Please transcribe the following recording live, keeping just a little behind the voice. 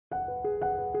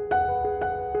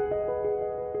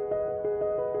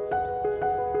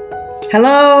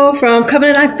Hello from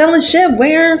Covenant Life Fellowship,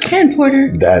 where Ken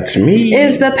Porter That's me.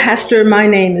 is the pastor. My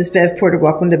name is Bev Porter.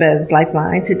 Welcome to Bev's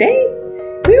Lifeline. Today,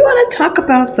 we want to talk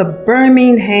about the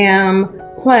Birmingham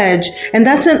Pledge, and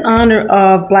that's in honor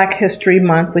of Black History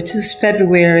Month, which is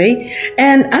February.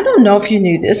 And I don't know if you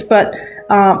knew this, but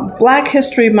Black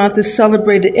History Month is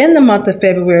celebrated in the month of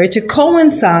February to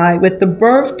coincide with the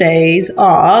birthdays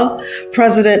of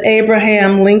President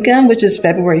Abraham Lincoln, which is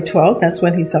February 12th. That's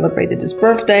when he celebrated his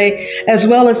birthday, as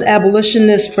well as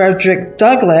abolitionist Frederick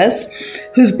Douglass,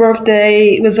 whose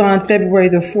birthday was on February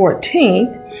the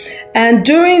 14th. And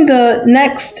during the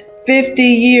next 50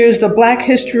 years, the Black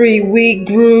History Week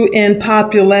grew in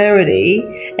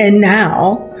popularity, and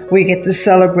now we get to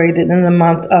celebrate it in the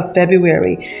month of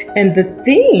February. And the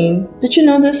theme, did you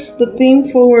know this? The theme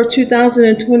for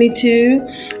 2022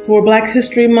 for Black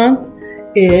History Month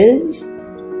is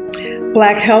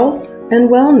Black Health and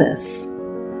Wellness.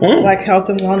 Black Health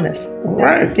and Wellness.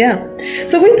 Right. Yeah.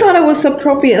 So we thought it was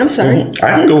appropriate. I'm sorry.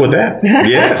 I can go with that.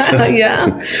 Yes. Yeah.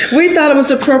 We thought it was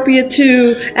appropriate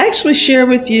to actually share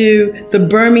with you the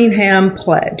Birmingham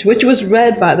Pledge, which was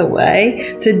read, by the way,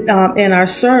 in our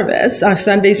service, our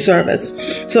Sunday service.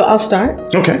 So I'll start.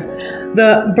 Okay.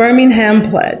 The Birmingham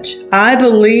Pledge. I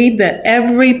believe that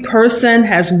every person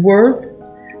has worth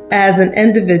as an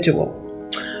individual.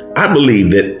 I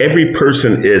believe that every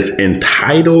person is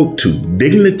entitled to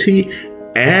dignity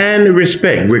and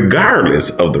respect, regardless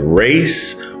of the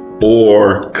race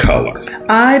or color.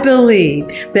 I believe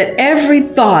that every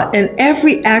thought and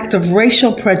every act of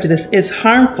racial prejudice is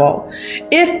harmful.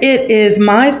 If it is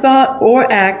my thought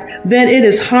or act, then it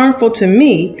is harmful to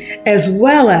me as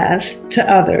well as to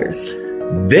others.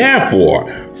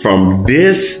 Therefore, from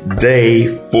this day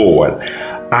forward,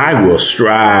 I will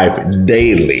strive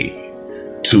daily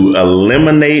to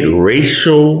eliminate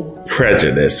racial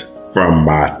prejudice from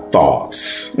my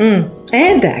thoughts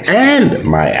And action. and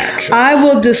my actions. I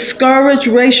will discourage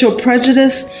racial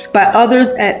prejudice by others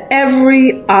at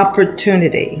every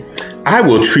opportunity. I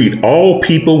will treat all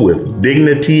people with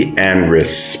dignity and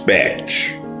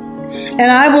respect. And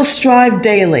I will strive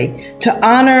daily to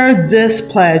honor this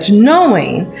pledge,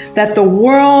 knowing that the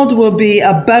world will be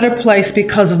a better place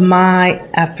because of my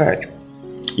effort.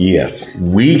 Yes,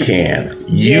 we can.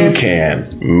 You Yes. can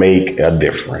make a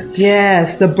difference.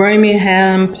 Yes, the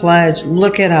Birmingham Pledge.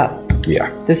 Look it up. Yeah.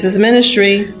 This is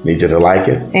ministry, Need you to like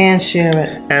it. and share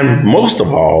it. And most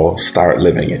of all, start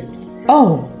living it.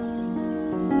 Oh,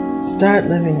 start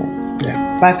living it.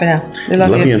 Yeah. Bye for now. We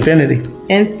Love love you you. infinity.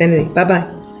 Infinity. Bye-bye.